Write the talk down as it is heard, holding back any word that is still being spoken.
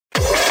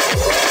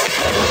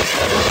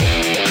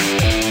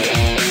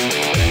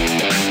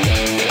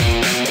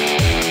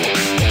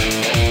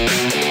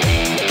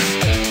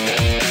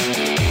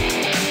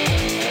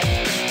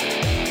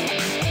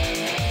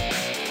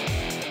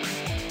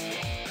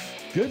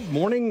good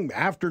morning,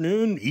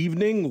 afternoon,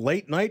 evening,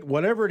 late night,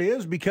 whatever it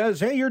is, because,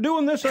 hey, you're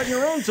doing this on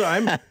your own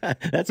time.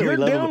 You're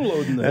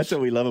downloading this. That's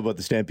what we love about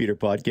the Stampeder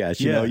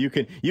podcast. You know, you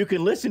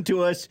can listen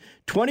to us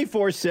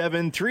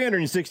 24/7,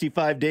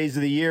 365 days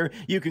of the year.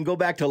 You can go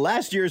back to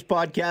last year's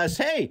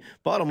podcast. Hey,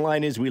 bottom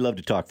line is we love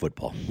to talk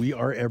football. We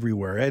are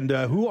everywhere. And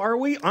who are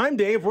we? I'm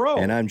Dave Rowe.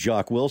 And I'm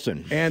Jock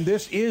Wilson. And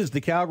this is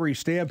the Calgary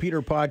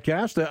Stampeder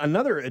podcast,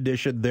 another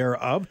edition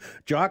thereof.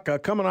 Jock,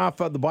 coming off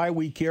the bye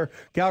week here,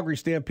 Calgary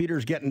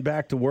Stampeders getting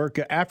back to work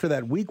after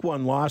that week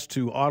one loss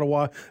to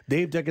Ottawa.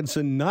 Dave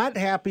Dickenson not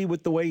happy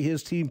with the way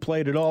his team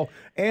played at all,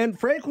 and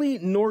frankly,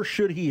 nor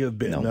should he have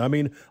been. No. I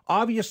mean,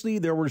 obviously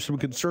there were some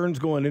concerns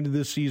going into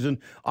this season.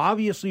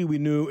 Obviously, we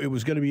knew it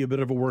was going to be a bit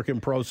of a work in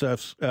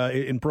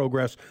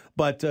progress,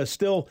 but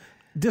still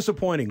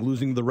disappointing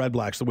losing the Red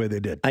Blacks the way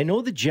they did. I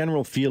know the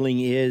general feeling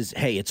is,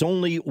 hey, it's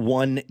only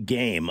one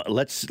game.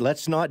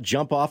 Let's not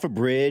jump off a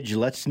bridge.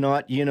 Let's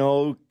not,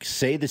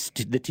 say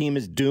the team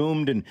is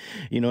doomed and,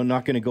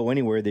 not going to go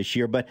anywhere this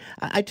year. But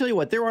I tell you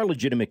what, there are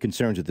legitimate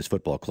concerns with this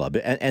football club.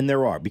 And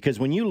there are, because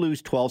when you lose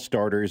 12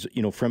 starters,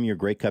 from your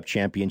Grey Cup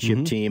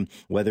championship team,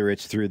 whether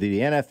it's through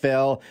the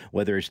NFL,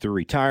 whether it's through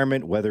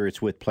retirement, whether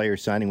it's with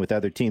players signing with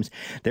other teams,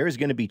 there is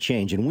going to be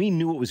change. And we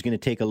knew it was going to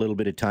take a little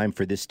bit of time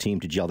for this team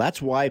to gel.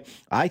 That's why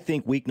I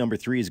think week number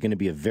 3 is going to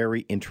be a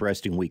very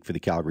interesting week for the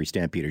Calgary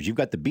Stampeders. You've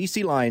got the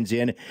BC Lions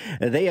in.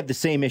 They have the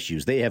same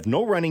issues. They have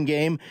no running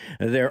game.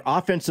 Their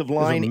offensive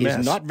line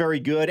is not very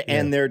good,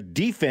 and their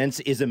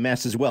defense is a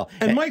mess as well.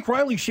 And Mike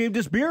Riley shaved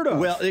his beard off.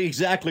 Well,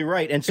 exactly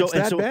right. And so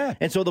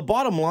the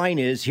bottom line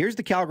is, here's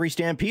the Calgary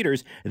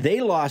Stampeders.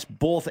 They lost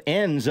both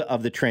ends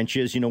of the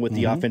trenches, with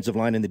the offensive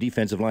line and the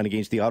defensive line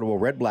against the Ottawa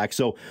Red Blacks.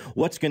 So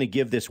what's going to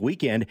give this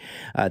weekend?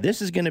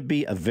 This is going to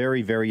be a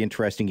very, very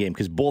interesting game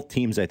because both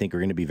teams, I think, are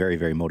going to be very,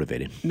 very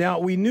motivated. Now,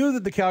 we knew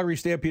that the Calgary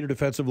Stampeder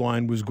defensive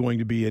line was going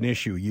to be an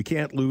issue. You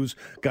can't lose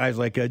guys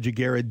like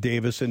Jagarad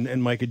Davis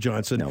and Micah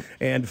Johnson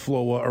and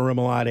Flo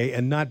Arimolade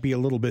and not be a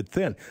little bit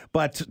thin.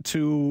 But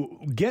to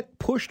get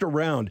pushed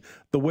around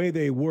the way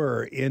they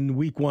were in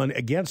week 1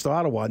 against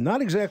Ottawa,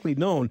 not exactly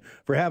known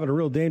for having a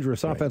real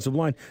dangerous offensive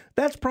line,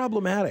 that's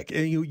problematic.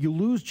 And you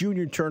lose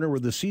Junior Turner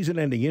with a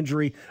season-ending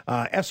injury.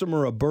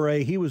 Esamura Bure,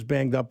 he was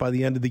banged up by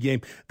the end of the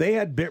game. They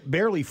had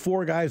barely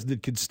 4 guys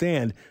that could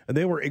stand, and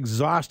they were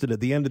exhausted at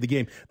the end of the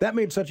game. That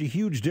made such a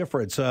huge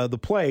difference. The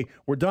play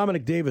where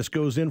Dominic Davis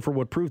goes in for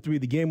what proved to be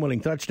the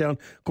game-winning touchdown,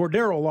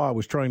 Cordero Law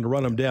was trying to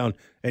run him down,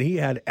 and he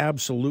had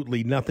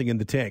absolutely nothing in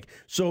the tank.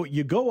 So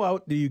you go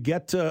out, you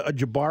get a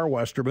Jabbar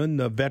Westerman,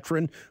 a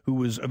veteran who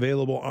was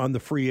available on the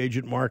free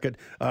agent market.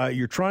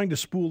 You're trying to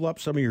spool up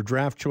some of your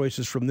draft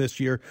choices from this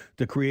year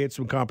to create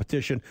some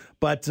competition.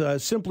 But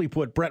simply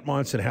put, Brett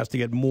Monson has to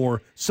get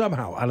more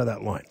somehow out of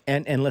that line.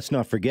 And let's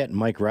not forget,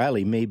 Mike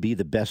Riley may be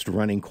the best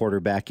running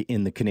quarterback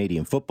in the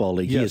Canadian Football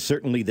League. Yes. He is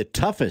certainly the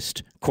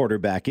toughest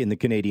quarterback in the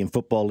Canadian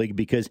Football League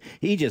because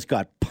he just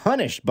got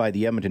punished by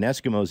the Edmonton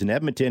Eskimos in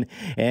Edmonton,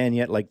 and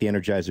yet, like the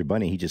Energizer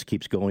Bunny, he just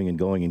keeps going and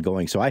going and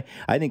going. So I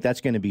think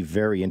that's going to be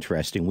very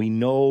interesting. We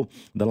know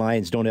the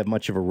Lions don't have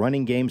much of a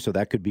running game, so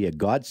that could be a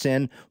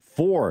godsend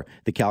for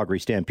the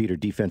Calgary Stampeder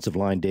defensive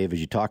line, Dave, as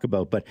you talk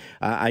about. But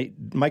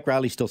Mike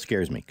Riley still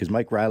scares me because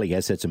Mike Riley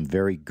has had some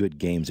very good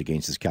games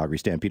against this Calgary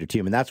Stampeder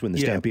team, and that's when the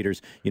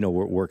Stampeders,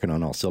 were working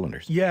on all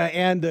cylinders. Yeah,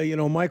 and,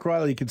 Mike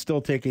Riley can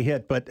still take a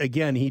hit, but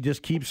again, he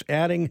just keeps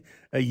adding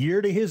a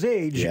year to his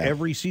age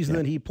every season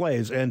that he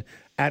plays, and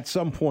at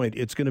some point,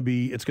 it's going to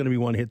be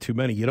one hit too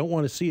many. You don't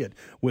want to see it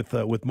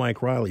with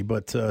Mike Riley,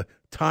 but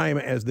time,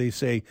 as they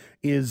say,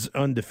 is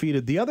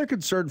undefeated. The other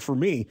concern for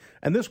me,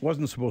 and this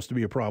wasn't supposed to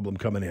be a problem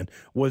coming in,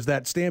 was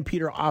that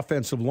Stampeder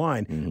offensive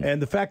line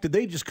and the fact that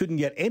they just couldn't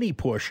get any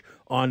push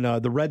on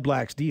the Red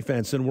Blacks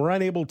defense and were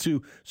unable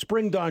to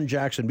spring Don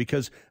Jackson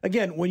because,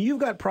 again, when you've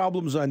got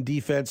problems on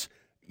defense,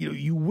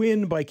 you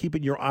win by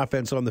keeping your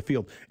offense on the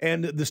field.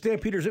 And the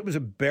Stampeders, it was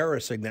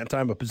embarrassing, that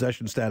time of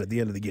possession stat at the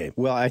end of the game.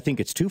 Well, I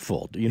think it's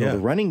twofold. The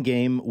running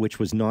game, which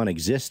was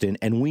non-existent,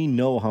 and we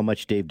know how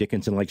much Dave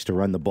Dickenson likes to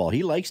run the ball.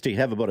 He likes to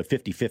have about a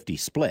 50-50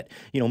 split.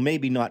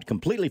 Maybe not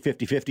completely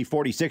 50-50,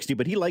 40-60,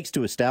 but he likes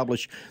to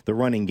establish the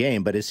running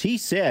game. But as he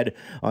said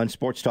on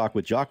Sports Talk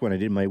with Jock when I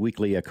did my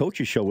weekly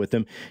coaches show with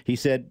him, he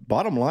said,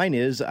 bottom line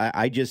is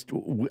I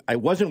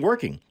wasn't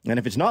working. And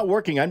if it's not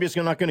working, I'm just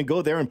not going to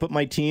go there and put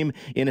my team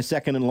in a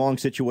second and long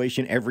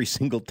situation every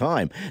single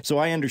time. So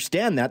I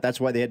understand that. That's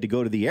why they had to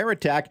go to the air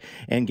attack.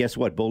 And guess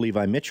what? Bo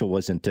Levi Mitchell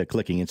wasn't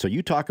clicking. And so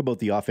you talk about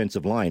the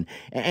offensive line.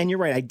 And you're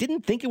right. I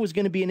didn't think it was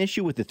going to be an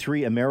issue with the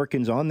 3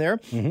 Americans on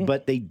there,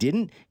 but they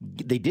didn't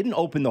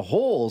open the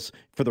holes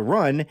for the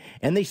run,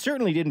 and they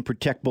certainly didn't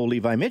protect Bo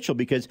Levi Mitchell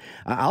because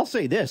I'll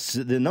say this,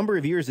 the number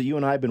of years that you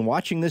and I have been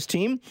watching this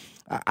team,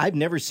 I've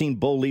never seen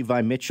Bo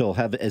Levi Mitchell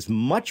have as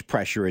much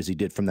pressure as he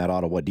did from that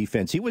Ottawa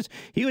defense. He was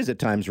at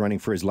times running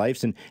for his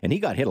life, and he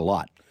got hit a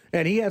lot.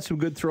 And he had some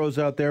good throws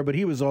out there, but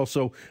he was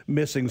also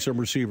missing some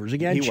receivers.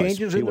 Again,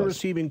 changes in the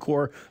receiving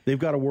core. They've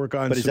got to work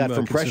on. But is that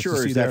from pressure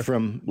or is that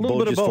from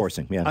Bo just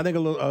forcing? Yeah, I think a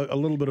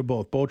little bit of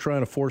both. Bo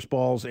trying to force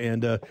balls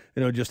and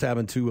just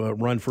having to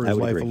run for his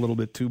life a little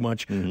bit too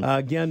much. Mm-hmm.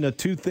 Again,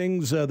 two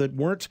things that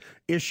weren't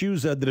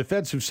issues. The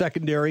defensive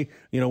secondary.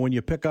 When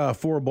you pick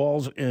 4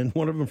 balls and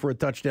one of them for a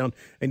touchdown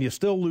and you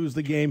still lose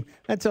the game,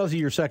 that tells you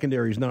your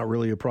secondary is not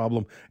really a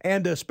problem.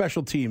 And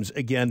special teams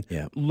again,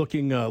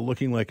 looking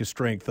like a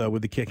strength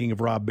with the kicking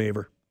of Rob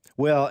Baver.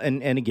 Well,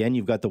 and again,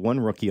 you've got the one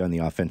rookie on the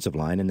offensive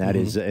line, and that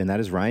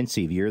is Ryan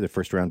Sevier, the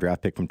first-round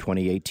draft pick from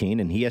 2018,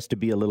 and he has to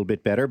be a little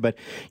bit better. But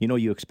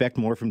you expect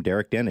more from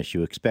Derek Dennis,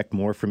 you expect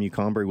more from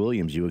Eucomber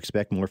Williams, you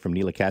expect more from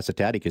Nila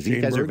Casatati because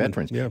these guys are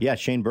veterans. Yeah,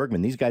 Shane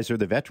Bergman. These guys are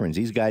the veterans.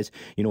 These guys,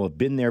 have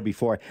been there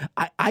before.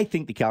 I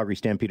think the Calgary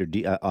Stampeder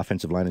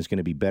offensive line is going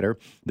to be better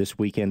this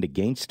weekend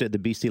against the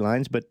BC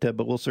Lions, but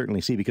we'll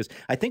certainly see because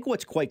I think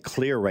what's quite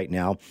clear right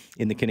now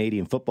in the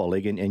Canadian Football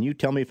League, and you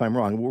tell me if I'm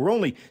wrong. We're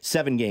only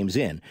 7 games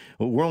in.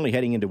 We're only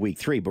heading into week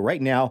 3, but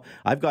right now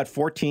I've got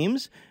 4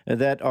 teams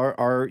that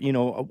are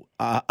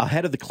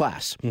ahead of the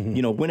class.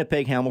 Mm-hmm.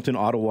 Winnipeg, Hamilton,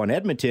 Ottawa, and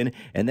Edmonton,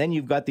 and then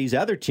you've got these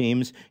other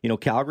teams.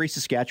 Calgary,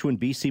 Saskatchewan,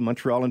 BC,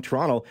 Montreal, and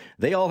Toronto.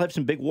 They all have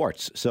some big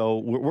warts, so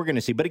we're going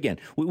to see. But again,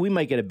 we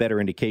might get a better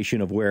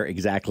indication of where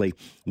exactly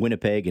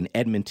Winnipeg and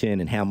Edmonton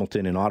and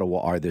Hamilton and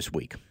Ottawa are this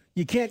week.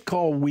 You can't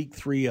call Week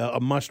 3 a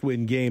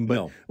must-win game,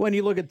 but when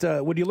you look at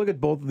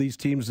both of these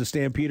teams, the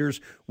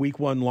Stampeders, Week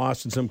 1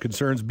 loss and some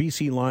concerns.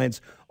 BC Lions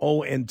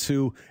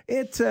 0-2.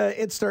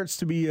 It starts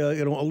to be a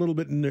little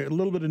bit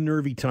of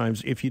nervy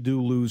times if you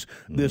do lose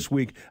this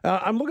week.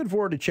 I'm looking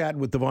forward to chatting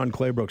with Devon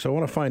Claybrooks. I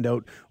want to find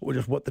out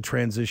just what the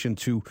transition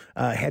to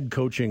head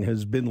coaching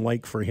has been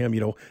like for him.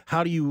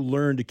 How do you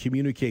learn to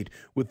communicate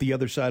with the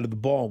other side of the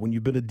ball when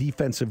you've been a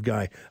defensive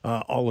guy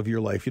all of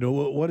your life?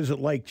 What is it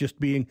like just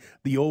being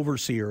the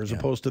overseer as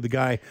opposed to the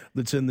guy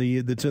that's in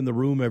the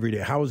room every day?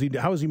 How is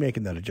he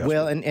making that adjustment?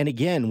 Well, and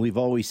again, we've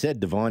always said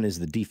Devon is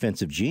the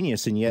defensive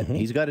genius, and yet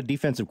he's got a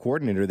defensive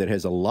coordinator that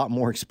has a lot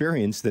more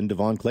experience than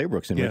Devon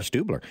Claybrooks and Rich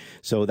Stubler.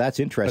 So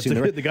that's interesting.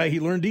 That's the guy he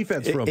learned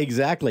defense from.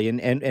 Exactly,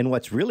 and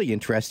what's really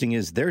interesting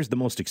is there's the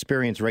most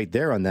experience right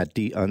there on that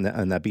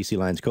BC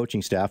Lions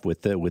coaching staff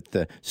with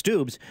the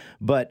Stubes,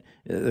 but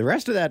the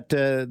rest of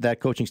that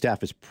coaching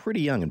staff is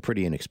pretty young and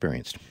pretty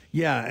inexperienced.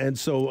 Yeah, and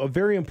so a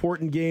very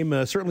important game.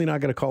 Certainly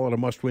not going to call it a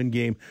must-win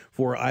game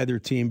for either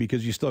team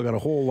because you still got a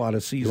whole lot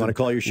of season. You want to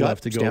call your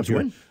shot to go Stamps here.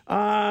 Win?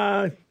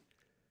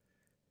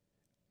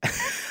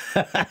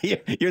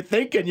 You're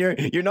thinking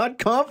you're not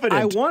confident.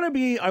 I want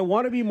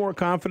to be more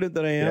confident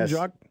than I am,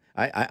 Jock.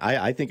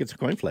 I think it's a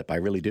coin flip. I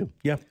really do.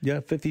 Yeah,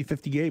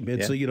 50-50 game.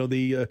 It's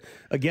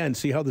again,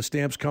 see how the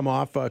Stamps come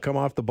off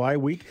the bye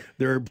week.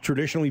 They're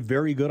traditionally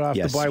very good off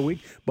the bye week,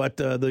 but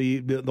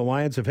the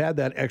Lions have had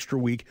that extra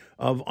week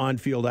of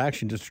on-field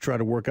action just to try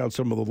to work out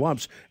some of the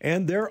lumps,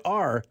 and there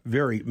are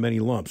very many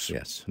lumps.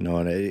 Yes, no,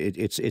 and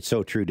it's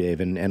so true,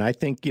 Dave, and I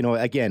think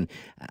again,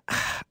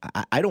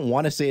 I don't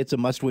want to say it's a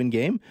must-win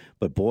game,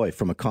 but boy,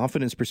 from a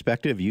confidence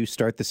perspective, you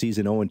start the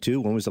season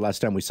 0-2. When was the last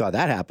time we saw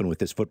that happen with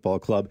this football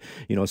club?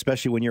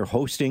 Especially when you're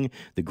hosting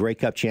the Grey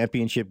Cup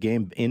championship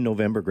game in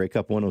November, Grey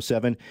Cup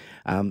 107,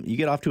 you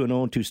get off to an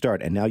 0-2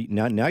 start, and now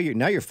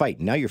you're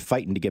fighting. Now you're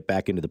fighting to get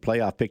back into the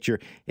playoff picture.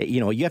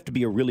 You have to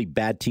be a really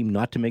bad team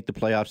not to make the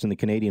playoffs in the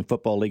Canadian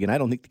Football League, and I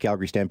don't think the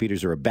Calgary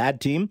Stampeders are a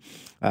bad team,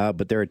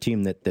 but they're a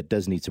team that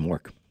does need some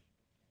work.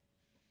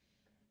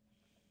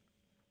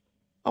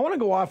 I want to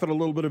go off in a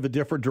little bit of a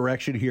different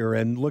direction here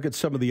and look at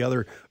some of the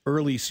other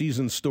early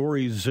season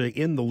stories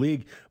in the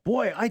league.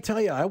 Boy, I tell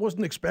you, I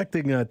wasn't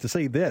expecting to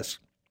say this.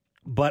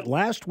 But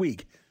last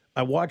week,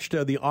 I watched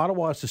the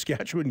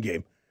Ottawa-Saskatchewan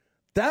game.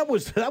 That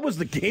was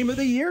the game of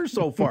the year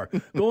so far,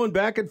 going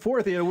back and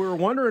forth. We were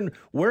wondering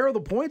where are the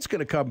points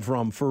going to come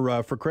from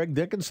for Craig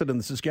Dickinson and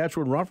the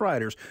Saskatchewan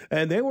Roughriders,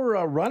 and they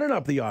were running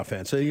up the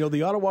offense. The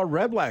Ottawa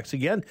Redblacks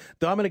again.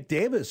 Dominic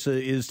Davis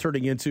is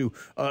turning into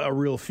a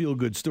real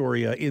feel-good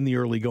story in the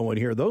early going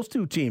here. Those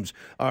two teams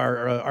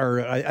are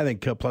I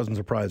think pleasant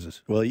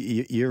surprises. Well,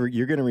 you're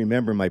going to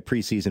remember my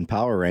preseason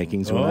power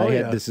rankings when I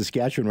had the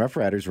Saskatchewan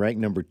Roughriders ranked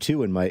number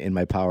 2 in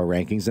my power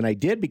rankings, and I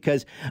did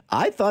because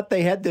I thought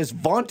they had this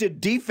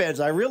vaunted defense.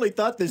 I really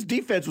thought this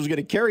defense was going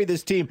to carry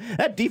this team.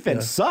 That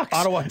defense sucks.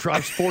 Ottawa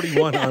drops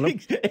 41 on them.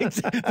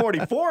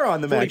 44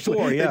 on them, 44,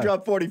 actually. They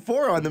dropped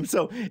 44 on them.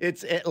 So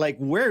it's like,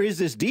 where is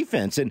this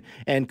defense?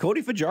 And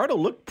Cody Fajardo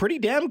looked pretty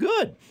damn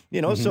good.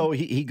 So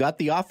he got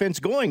the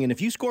offense going. And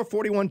if you score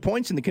 41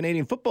 points in the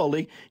Canadian Football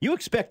League, you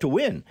expect to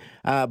win.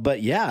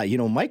 But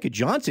Micah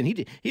Johnson,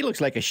 he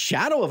looks like a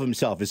shadow of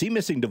himself. Is he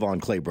missing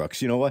Devon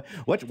Claybrooks?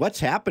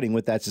 What's happening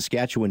with that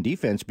Saskatchewan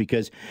defense?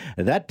 Because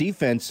that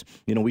defense,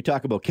 we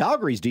talk about Calgary.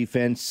 Calgary's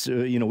defense,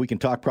 we can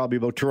talk probably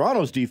about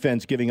Toronto's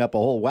defense giving up a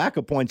whole whack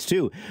of points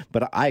too.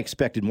 But I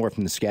expected more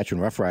from the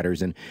Saskatchewan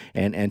Roughriders,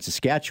 and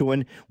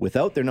Saskatchewan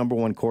without their number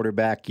one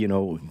quarterback.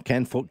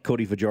 Can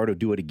Cody Fajardo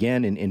do it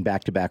again in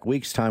back-to-back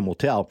weeks? Time will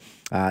tell.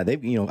 I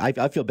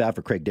feel bad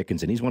for Craig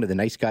Dickinson. He's one of the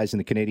nice guys in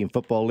the Canadian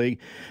Football League.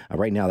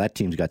 Right now, that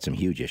team's got some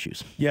huge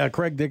issues. Yeah,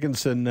 Craig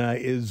Dickinson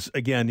he's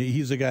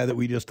a guy that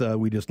we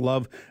just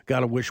love.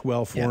 Got to wish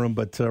well for him.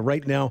 But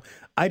right now,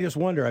 I just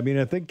wonder. I mean,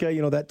 I think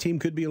that team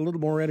could be a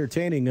little more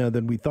entertaining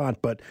than we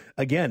thought. But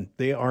again,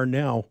 they are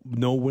now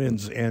no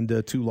wins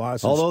and 2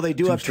 losses. Although they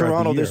do have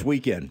Toronto this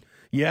weekend.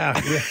 Yeah.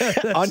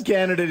 On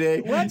Canada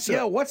Day.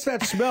 What's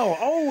that smell?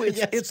 Oh,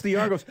 it's the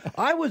Argos.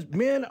 I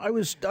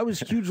was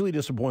hugely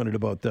disappointed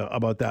about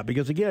that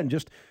because again,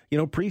 just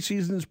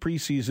preseason is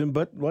preseason,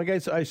 but like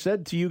I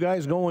said to you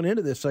guys going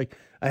into this, I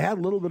had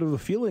a little bit of a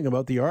feeling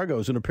about the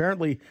Argos, and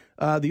apparently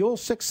the old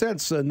Sixth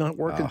Sense not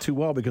working too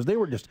well because they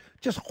were just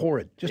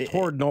horrid,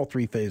 horrid in all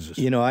 3 phases.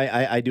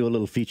 I do a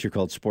little feature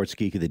called Sports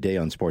Geek of the Day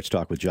on Sports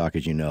Talk with Jock,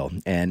 as you know,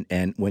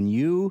 and when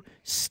you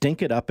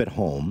stink it up at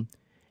home,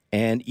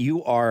 and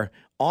you are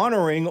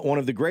honoring one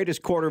of the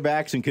greatest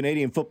quarterbacks in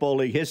Canadian Football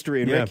League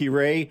history, Ricky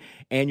Ray,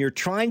 and you're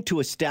trying to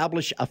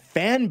establish a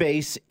fan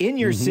base in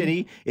your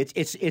city. It's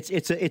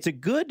a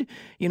good,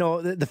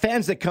 the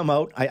fans that come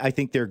out, I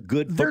think they're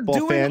good football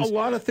fans. They're doing a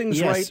lot of things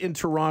right in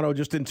Toronto,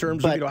 just in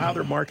terms of how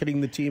they're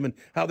marketing the team and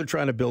how they're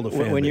trying to build a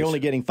fan base. When you're only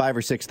getting 5,000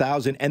 or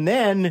 6,000, and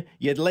then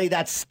you lay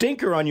that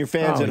stinker on your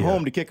fans at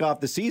home to kick off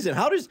the season.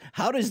 How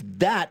does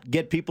that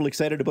get people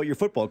excited about your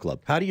football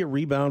club? How do you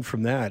rebound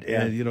from that?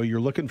 Yeah. And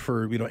you're looking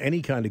for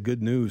any kind of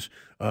good news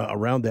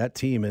around that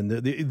team, and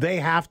they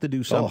have to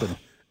do something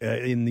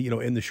in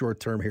the short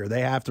term here.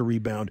 They have to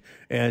rebound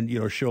and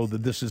show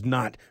that this is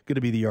not going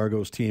to be the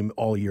Argos team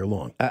all year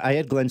long. I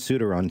had Glenn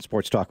Suter on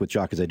Sports Talk with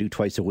Jock, as I do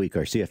twice a week,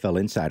 our CFL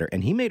insider,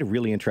 and he made a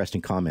really interesting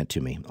comment to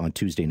me on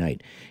Tuesday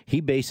night. He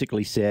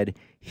basically said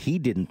he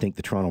didn't think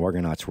the Toronto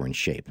Argonauts were in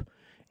shape.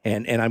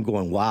 And I'm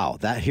going, wow,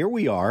 here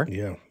we are,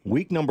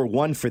 week number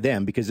 1 for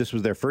them, because this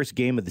was their first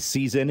game of the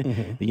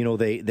season.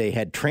 They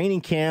had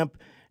training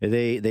camp.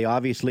 They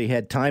obviously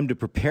had time to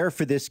prepare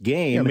for this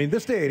game. Yeah, I mean,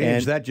 this day and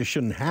age, that just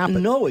shouldn't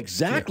happen. No,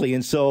 exactly. Yeah.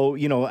 And so,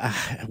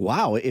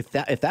 wow, if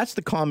that's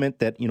the comment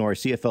that, our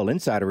CFL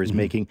insider is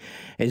making,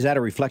 is that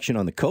a reflection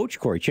on the coach,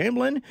 Corey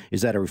Chamberlain?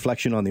 Is that a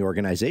reflection on the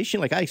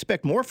organization? Like, I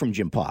expect more from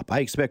Jim Popp.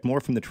 I expect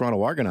more from the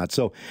Toronto Argonauts.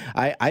 So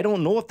I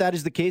don't know if that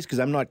is the case because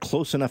I'm not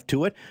close enough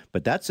to it,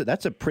 but that's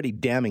a pretty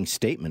damning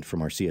statement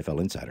from our CFL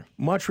insider.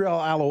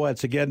 Montreal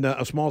Alouettes, again,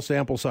 a small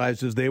sample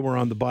size as they were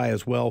on the bye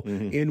as well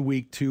in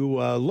week 2.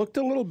 Looked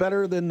a little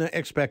better than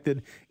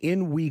expected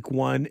in week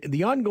 1.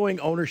 The ongoing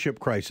ownership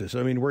crisis.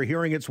 I mean, we're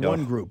hearing it's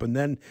one group and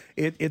then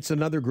it's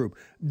another group.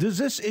 Does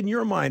this, in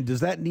your mind, does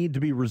that need to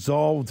be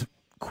resolved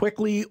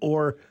quickly,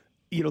 or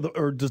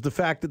or does the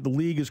fact that the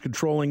league is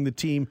controlling the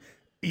team,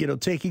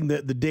 taking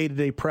the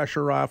day-to-day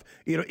pressure off,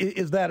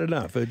 is that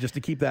enough just to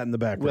keep that in the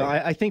background?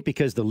 Well, I think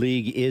because the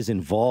league is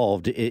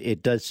involved,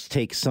 it does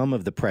take some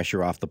of the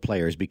pressure off the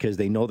players because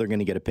they know they're going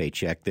to get a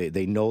paycheck.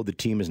 They know the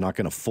team is not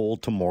going to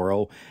fold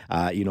tomorrow.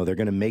 They're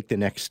going to make the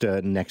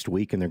next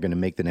week and they're going to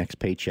make the next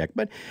paycheck.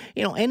 But,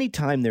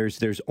 anytime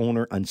there's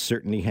owner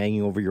uncertainty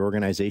hanging over your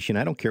organization,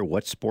 I don't care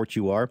what sport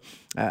you are,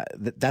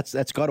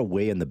 that's got to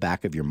weigh in the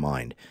back of your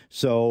mind.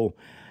 So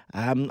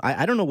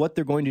I don't know what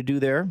they're going to do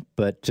there,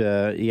 but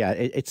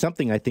it's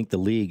something I think the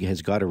league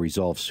has got to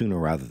resolve sooner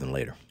rather than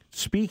later.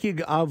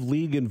 Speaking of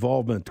league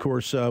involvement, of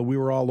course, we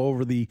were all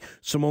over the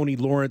Simone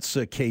Lawrence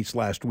case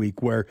last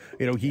week where,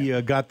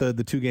 he got the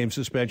 2-game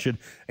suspension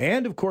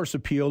and, of course,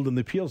 appealed, and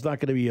the appeal's not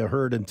going to be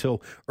heard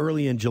until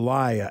early in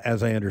July,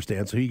 as I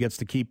understand, so he gets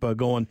to keep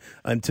going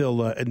until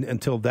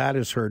that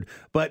is heard.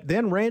 But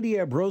then Randy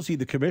Ambrosie,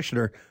 the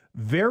commissioner,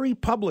 very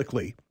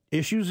publicly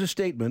issues a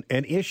statement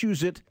and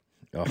issues it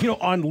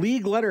on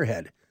league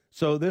letterhead.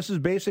 So this is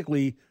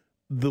basically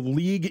the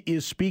league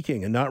is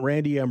speaking and not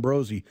Randy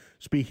Ambrosie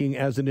speaking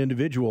as an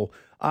individual.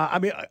 I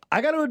mean, I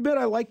got to admit,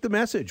 I like the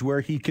message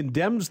where he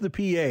condemns the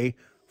PA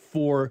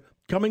for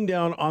coming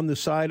down on the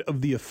side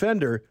of the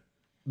offender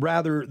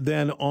rather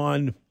than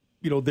on,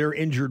 their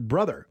injured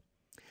brother.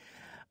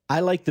 I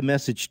like the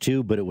message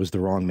too, but it was the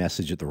wrong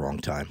message at the wrong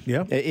time.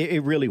 Yeah,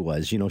 it really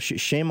was.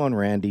 Shame on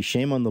Randy,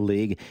 shame on the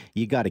league.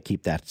 You got to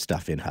keep that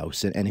stuff in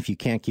house, and if you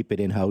can't keep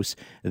it in house,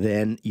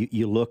 then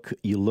you look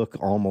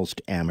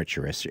almost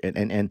amateurish.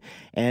 And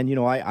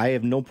I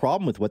have no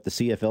problem with what the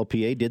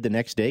CFLPA did the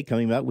next day,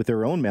 coming out with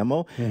their own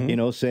memo,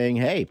 saying,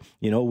 hey,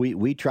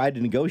 we tried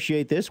to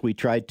negotiate this, we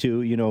tried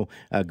to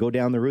go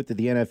down the route that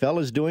the NFL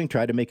is doing,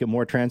 tried to make it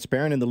more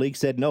transparent, and the league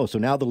said no. So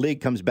now the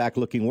league comes back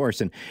looking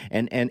worse,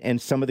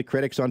 and some of the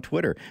critics on on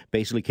Twitter,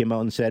 basically came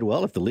out and said,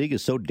 well, if the league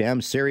is so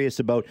damn serious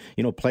about,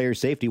 player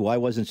safety, why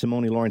wasn't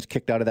Simoni Lawrence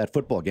kicked out of that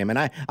football game? And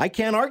I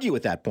can't argue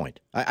with that point.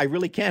 I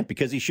really can't,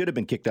 because he should have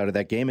been kicked out of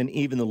that game, and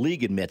even the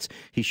league admits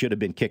he should have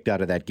been kicked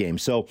out of that game.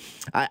 So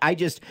I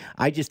just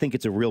think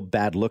it's a real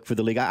bad look for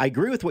the league. I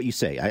agree with what you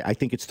say. I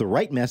think it's the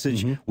right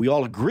message. Mm-hmm. We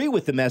all agree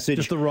with the message.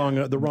 Just the wrong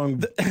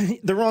platform.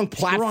 The wrong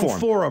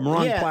forum,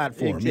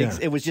 platform.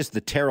 It was just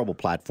the terrible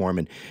platform,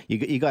 and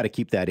you got to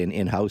keep that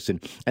in house,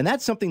 and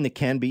that's something that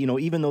can be,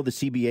 even though the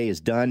CBA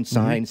is done,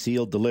 signed,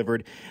 sealed,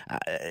 delivered,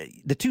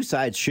 the two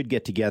sides should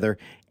get together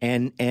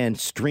and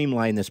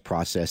streamline this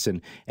process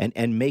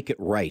and make it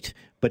right.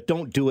 But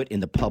don't do it in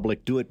the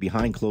public. Do it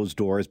behind closed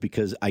doors,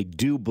 because I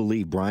do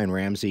believe Brian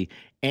Ramsey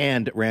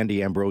and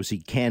Randy Ambrosie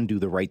can do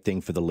the right thing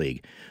for the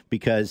league,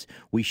 because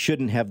we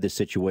shouldn't have this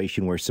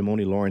situation where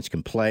Simoni Lawrence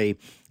can play,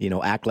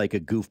 act like a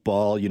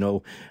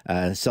goofball,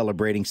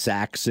 celebrating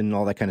sacks and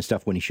all that kind of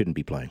stuff when he shouldn't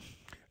be playing.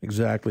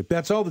 Exactly.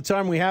 That's all the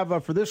time we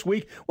have for this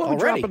week. Well, we're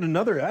dropping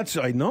another.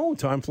 I know,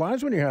 time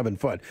flies when you're having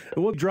fun.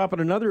 We'll be dropping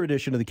another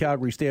edition of the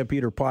Calgary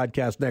Stampeder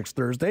podcast next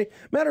Thursday.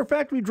 Matter of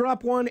fact, we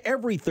drop one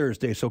every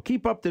Thursday, so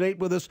keep up to date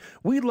with us.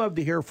 We'd love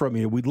to hear from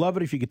you. We'd love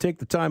it if you could take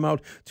the time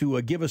out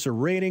to give us a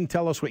rating,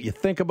 tell us what you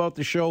think about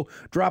the show,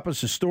 drop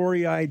us a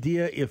story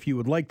idea if you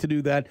would like to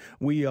do that.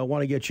 We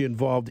want to get you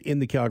involved in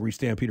the Calgary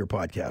Stampeder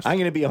podcast. I'm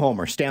going to be a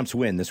homer. Stamps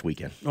win this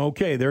weekend.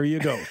 Okay, there you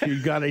go.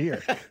 You got it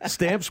here.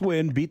 Stamps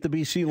win, beat the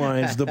BC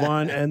Lions. The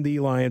Vaughn and the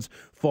Lions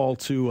fall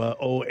to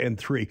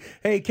 0-3.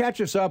 Hey, catch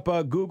us up,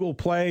 Google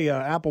Play,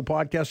 Apple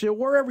Podcasts,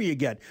 wherever you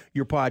get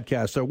your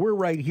podcasts. So we're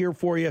right here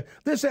for you.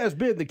 This has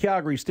been the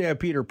Calgary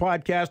Stampeder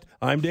podcast.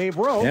 I'm Dave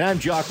Rowe. And I'm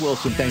Jock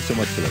Wilson. Thanks so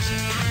much for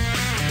listening.